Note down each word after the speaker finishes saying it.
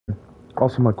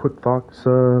also my quick thoughts.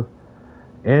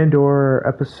 Andor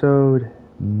episode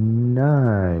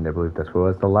 9, I believe that's what it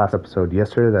was. The last episode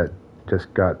yesterday that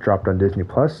just got dropped on Disney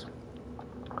Plus.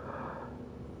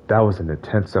 That was an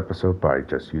intense episode by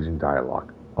just using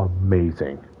dialogue.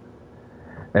 Amazing.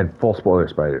 And full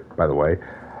spoilers, by the way.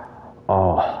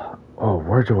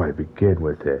 Where do I begin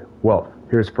with it? Well,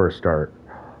 here's first start.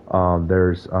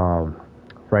 There's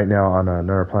right now on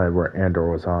another planet where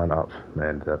Andor was on.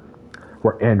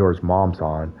 Where Andor's mom's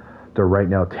on. They're right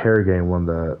now interrogating one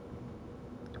of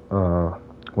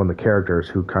the characters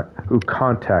who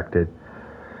contacted.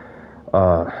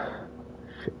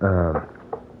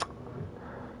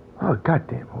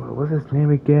 Goddamn, what was his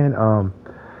name again?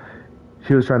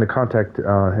 She was trying to contact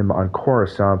him on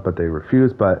Coruscant, but they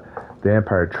refused. But the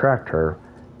Empire tracked her,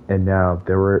 and now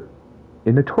they were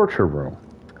in the torture room.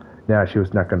 Now she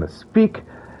was not going to speak.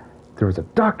 There was a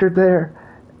doctor there,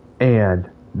 and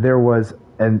there was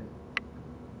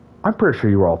I'm pretty sure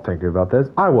you were all thinking about this.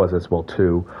 I was as well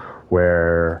too,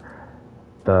 where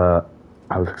I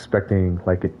was expecting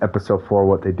like in episode 4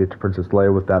 what they did to Princess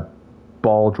Leia with that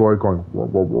ball droid going whoa,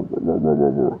 whoa, whoa, whoa, whoa, whoa,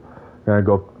 whoa, and I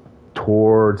go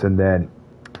towards and then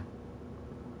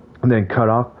cut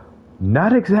off.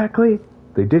 Not exactly.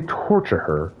 They did torture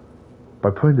her by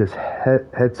putting this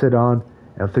headset on,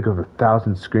 and I think of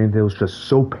 1,000 screams. It was just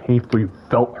so painful. You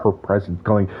felt her presence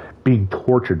being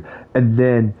tortured, and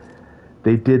then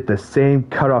they did the same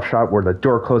cutoff shot where the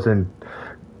door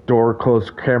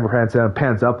closed, camera pans down,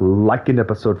 pans up, like in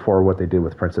episode 4, what they did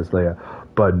with Princess Leia.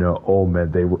 But no, oh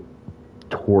man, they were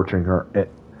torturing her.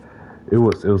 It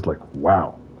was like,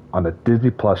 wow, on a Disney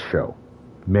Plus show,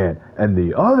 man. And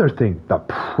the other thing, the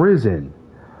prison.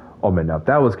 Oh man, now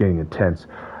that was getting intense,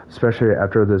 especially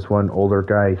after this one older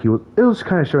guy. It was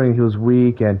kind of showing he was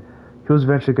weak and he was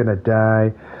eventually gonna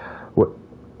die.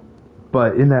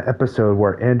 But in that episode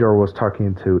where Andor was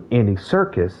talking to Andy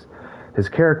Serkis, his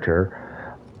character,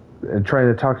 and trying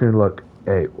to talk to him, look,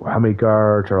 hey, how many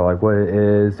guards, or like what it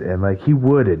is, and like he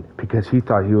wouldn't, because he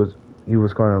thought he was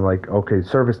going to like, okay,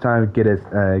 service time, get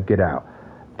out,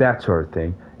 that sort of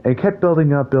thing, and it kept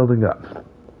building up.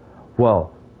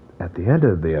 Well, at the end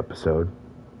of the episode,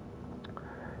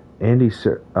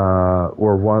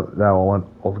 or one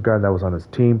old guy that was on his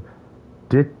team,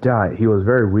 did die. He was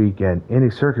very weak, and Andy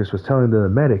Serkis was telling the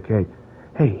medic,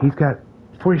 hey, he's got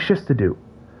 40 shifts to do.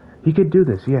 He can do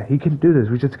this. Yeah, he can do this.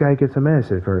 We just gotta get some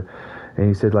medicine for. And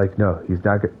he said, like, no, he's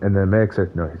not. And the medic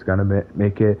said, no, he's gonna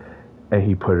make it. And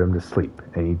he put him to sleep,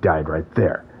 and he died right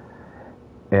there.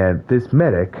 And this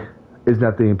medic is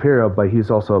not the Imperial, but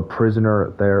he's also a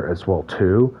prisoner there as well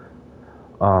too.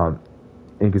 And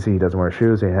you can see he doesn't wear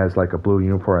shoes, and he has like a blue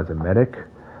uniform as a medic.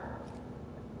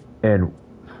 And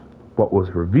what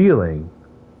was revealing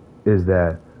is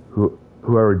that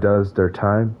whoever does their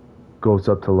time goes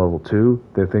up to level 2.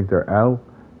 They think they're out.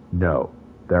 No,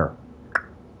 they're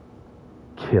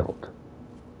killed.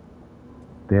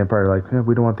 The Empire like,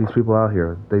 we don't want these people out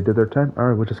here. They did their time. All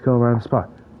right, we'll just kill them right on the spot.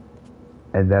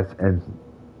 And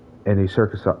Andy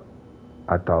Serkis thought,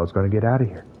 I thought I was going to get out of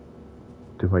here.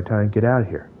 Do my time, get out of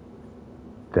here.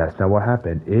 That's not what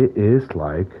happened. It is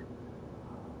like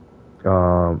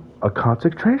a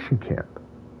concentration camp,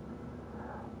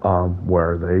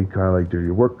 where they kind of like do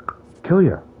your work, kill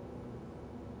you.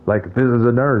 Like, this is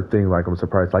another thing, like, I'm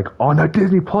surprised, like, on a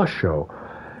Disney Plus show.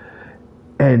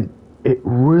 And it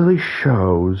really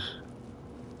shows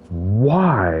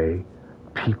why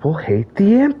people hate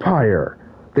the Empire.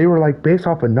 They were, like, based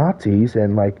off of Nazis,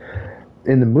 and, like,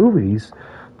 in the movies,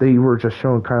 they were just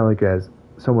shown kind of like as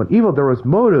someone evil. There was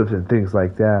motives and things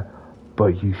like that,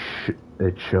 but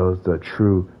it shows the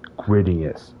true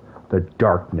grittiness, the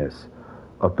darkness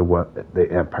of what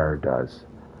the Empire does.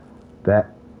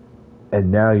 And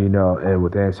now you know, and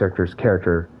with Andy Serkis'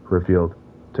 character revealed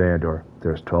to Andor,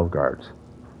 there's 12 guards.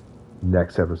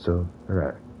 Next episode, they're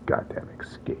gonna goddamn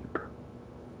escape.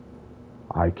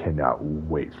 I cannot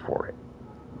wait for it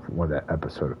when that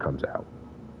episode comes out.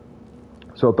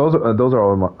 So those are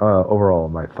all my, overall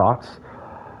my thoughts.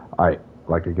 I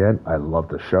love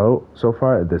the show so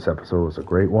far. This episode was a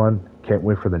great one. Can't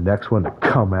wait for the next one to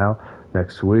come out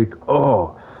next week.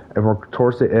 Oh, and we're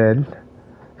towards the end.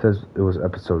 It says it was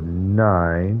episode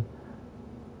 9.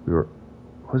 It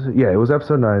was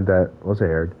episode 9 that was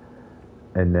aired,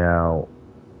 and now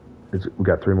we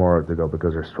got 3 more to go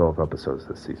because there's 12 episodes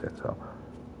this season. So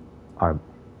I'm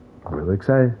really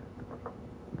excited.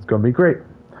 It's gonna be great.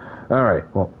 All right.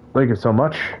 Well, thank you so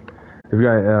much. If you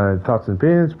got thoughts and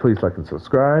opinions, please like and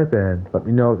subscribe, and let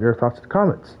me know your thoughts in the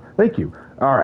comments. Thank you.